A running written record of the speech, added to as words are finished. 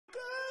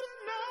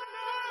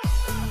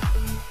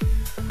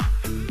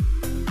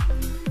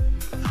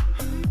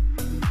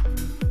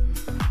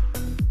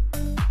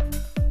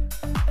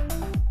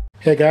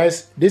Hey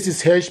guys, this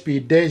is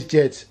HP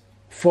Deskjet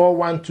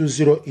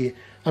 4120e.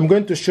 I'm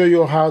going to show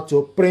you how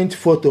to print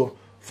photo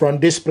from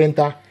this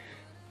printer.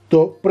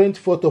 To print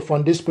photo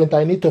from this printer,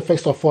 I need to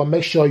first of all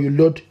make sure you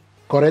load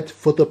correct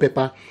photo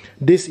paper.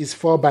 This is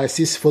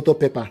 4x6 photo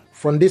paper.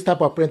 From this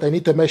type of printer, I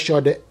need to make sure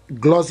the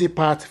glossy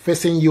part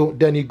facing you,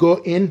 then you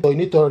go in. So you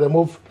need to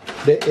remove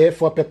the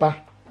A4 paper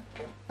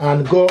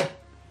and go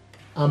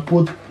and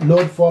put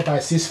load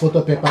 4x6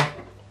 photo paper.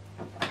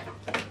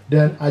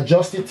 Then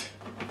adjust it.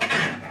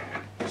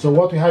 So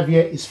what we have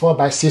here is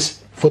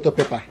 4x6 photo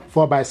paper.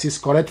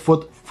 4x6 correct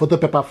photo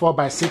paper,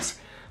 4x6.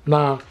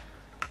 Now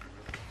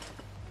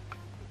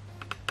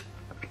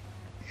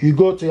you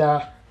go to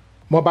your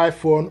mobile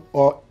phone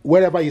or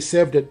wherever you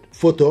save the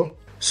photo.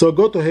 So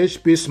go to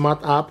HP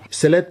Smart App,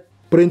 select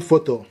print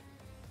photo.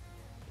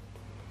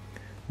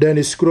 Then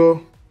you scroll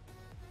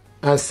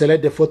and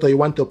select the photo you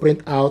want to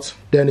print out.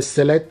 Then you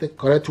select the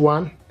correct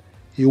one.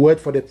 You wait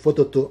for the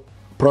photo to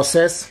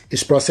process.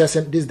 It's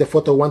processing. This is the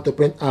photo you want to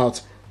print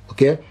out.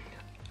 Okay.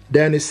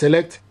 Then you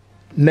select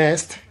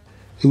next.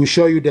 It will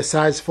show you the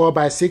size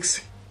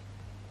 4x6.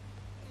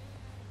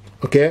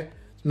 Okay.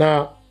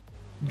 Now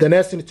the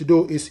next thing to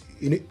do is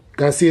you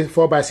can see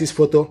 4x6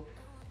 photo,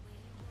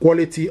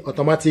 quality,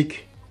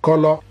 automatic,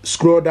 color.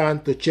 Scroll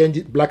down to change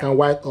it black and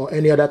white or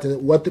any other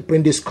thing. What to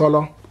print this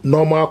color,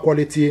 normal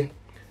quality,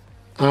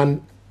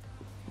 and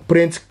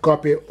print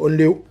copy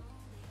only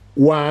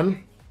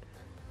one.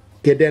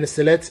 Okay, then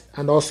select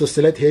and also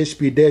select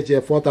HP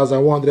Deskjet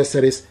 4100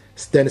 series.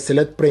 Then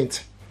select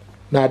print.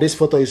 Now this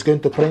photo is going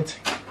to print.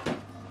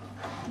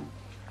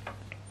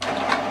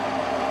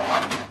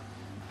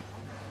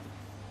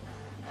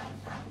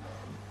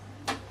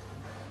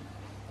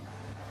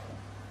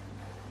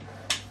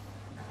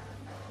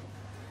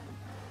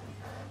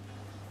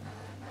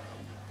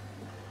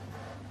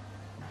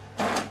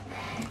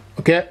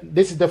 Okay,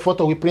 this is the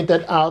photo we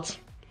printed out.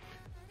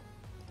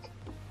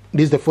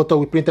 This is the photo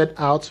we printed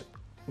out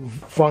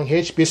from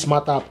HP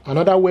Smart App.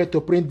 Another way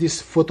to print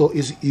this photo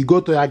is you go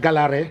to your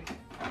gallery.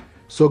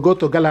 So go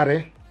to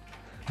gallery,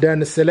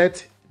 then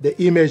select the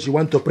image you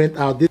want to print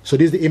out. So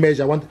this is the image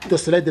I want to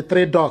select the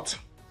three dots.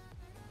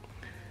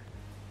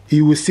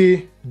 You will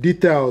see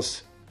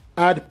details,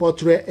 add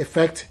portrait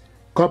effect,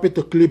 copy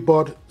to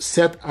clipboard,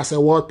 set as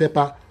a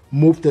wallpaper,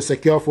 move to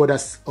secure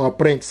folders or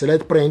print.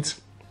 Select print.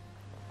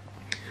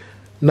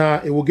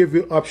 Now it will give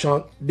you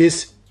option.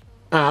 This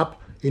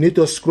app, you need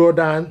to scroll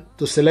down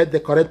to select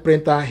the correct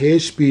printer,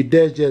 HP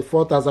Deskjet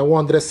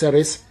 4100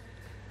 series,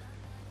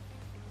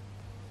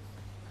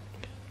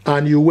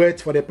 and you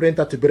wait for the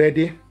printer to be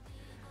ready.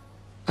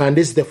 And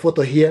this is the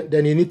photo here.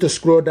 Then you need to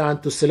scroll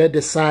down to select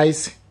the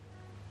size,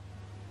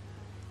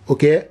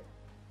 okay,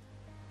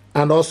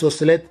 and also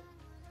select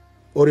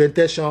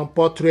orientation,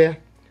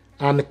 portrait,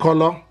 and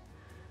color.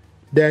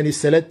 Then you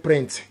select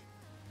print.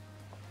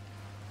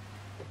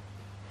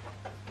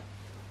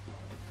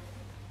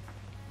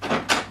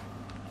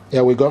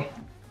 Here we go.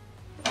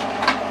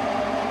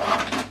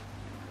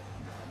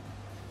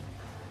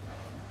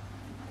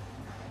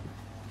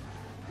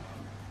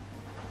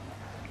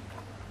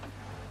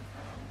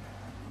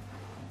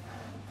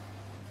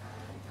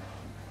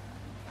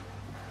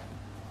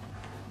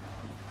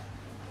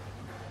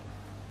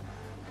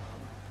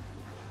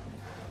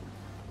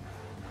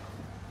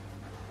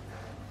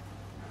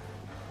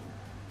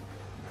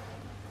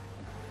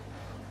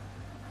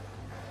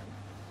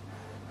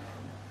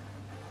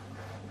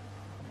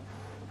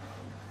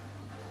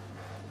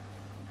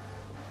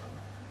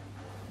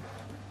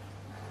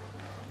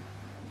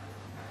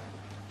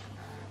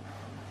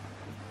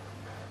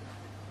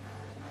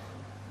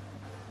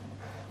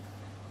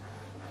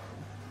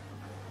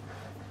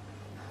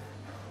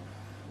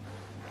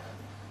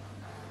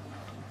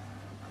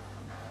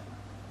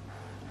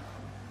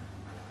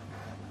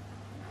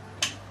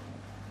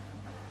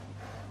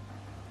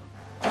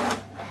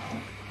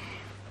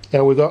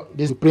 Here we go.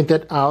 This is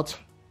printed out.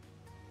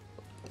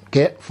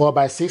 Okay,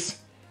 4x6.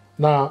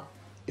 Now,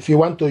 if you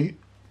want to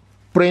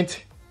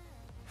print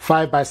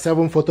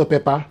 5x7 photo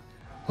paper,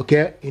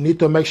 okay, you need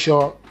to make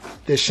sure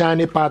the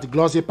shiny part,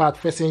 glossy part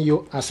facing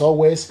you, as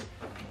always.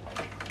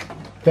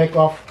 Take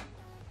off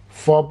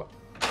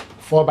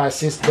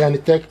 4x6, then you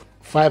take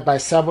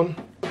 5x7,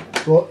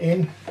 go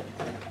in.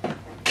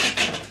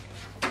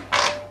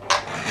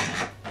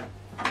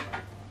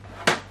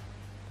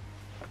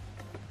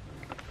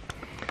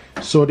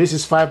 So this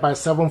is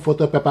 5x7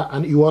 photo paper,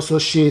 and you also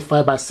see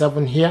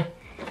 5x7 here.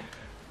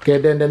 Okay,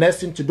 then the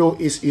next thing to do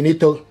is you need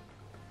to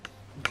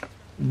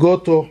go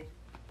to,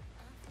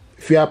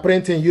 if you are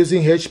printing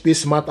using HP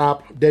Smart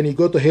App, then you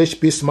go to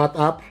HP Smart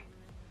App,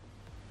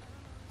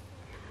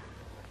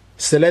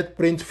 select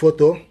print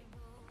photo,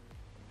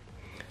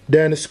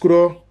 then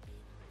scroll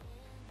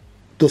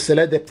to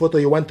select the photo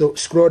you want to,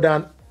 scroll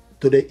down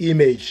to the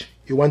image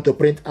you want to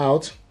print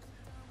out.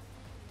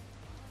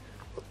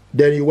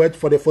 Then you wait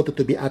for the photo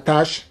to be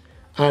attached,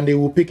 and it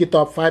will pick it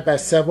up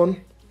 5x7.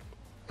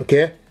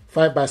 Okay,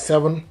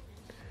 5x7.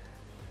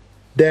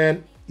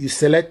 Then you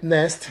select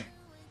next.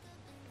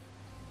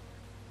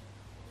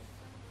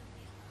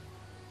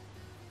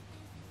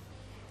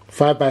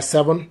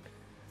 5x7.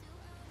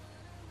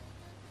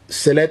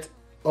 Select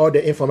all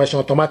the information,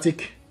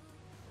 automatic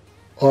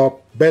or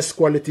best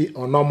quality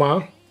or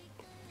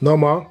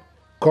normal,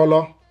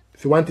 color.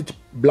 If you want it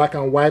black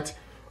and white,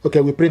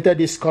 okay, we printed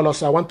this color,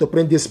 so I want to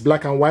print this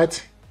black and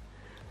white.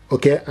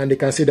 Okay, and you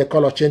can see the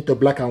color change to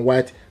black and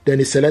white. Then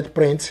you select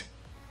print.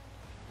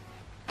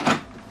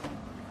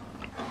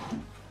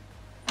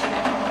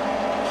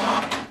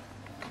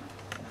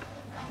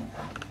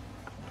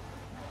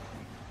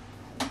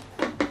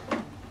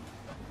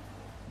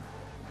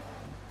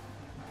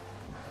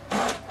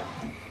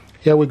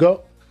 Here we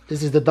go.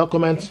 This is the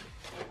document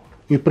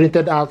we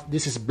printed out.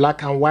 This is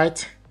black and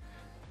white.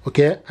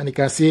 Okay, and you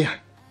can see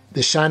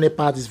the shiny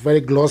part is very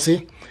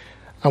glossy.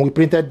 And we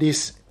printed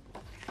these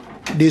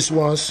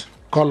ones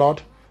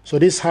colored. So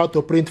this is how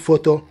to print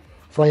photo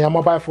from your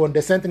mobile phone.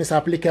 The same thing is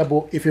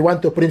applicable if you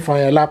want to print from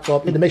your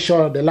laptop. You need to make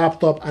sure the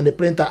laptop and the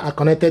printer are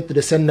connected to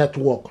the same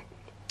network.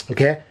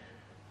 Okay,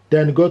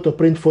 then go to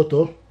print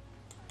photo.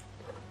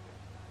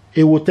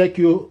 It will take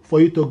you for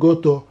you to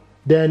go to,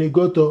 then you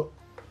go to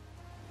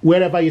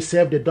wherever you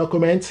save the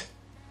document.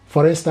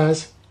 For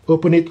instance,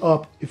 open it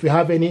up. If you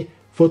have any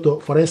photo,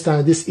 for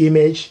instance this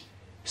image,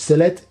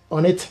 select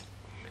on it,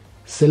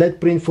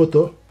 select print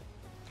photo.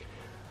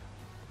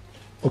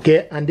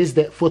 Okay, and this is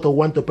the photo you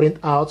want to print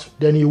out.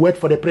 Then you wait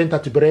for the printer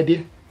to be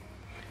ready.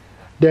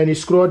 Then you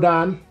scroll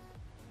down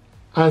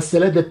and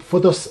select the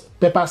photo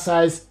paper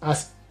size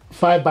as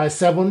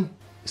 5x7.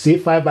 See,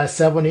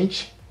 5x7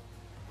 inch.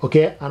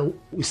 Okay, and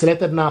we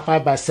selected now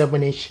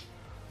 5x7 inch.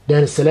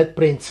 Then select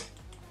print.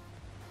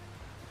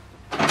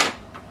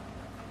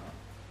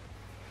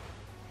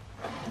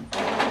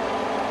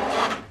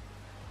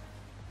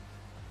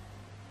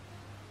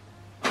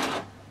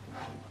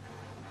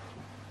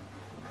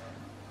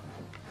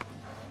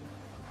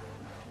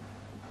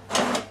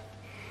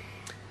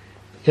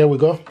 Here we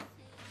go.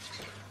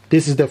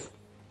 This is the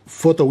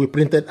photo we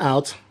printed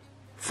out,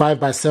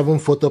 5x7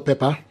 photo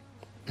paper.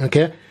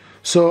 Okay,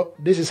 so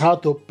this is how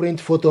to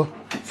print photo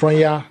from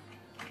your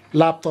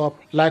laptop,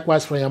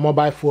 likewise from your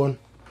mobile phone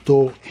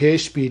to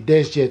HP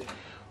Deskjet.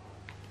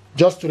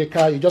 Just to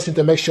recall, you just need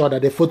to make sure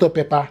that the photo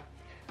paper,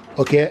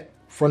 okay,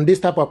 from this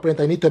type of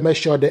printer, you need to make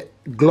sure the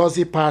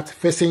glossy part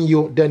facing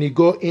you. Then you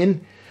go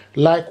in.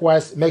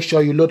 Likewise, make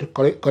sure you load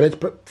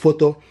correct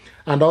photo,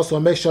 and also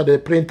make sure the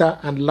printer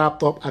and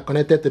laptop are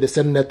connected to the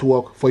same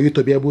network for you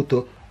to be able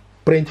to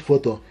print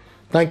photo.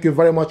 Thank you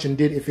very much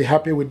indeed. If you're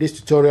happy with this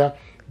tutorial,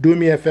 do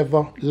me a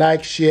favor,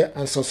 like, share,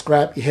 and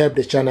subscribe. It helps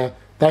the channel.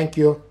 Thank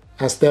you,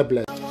 and stay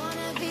blessed.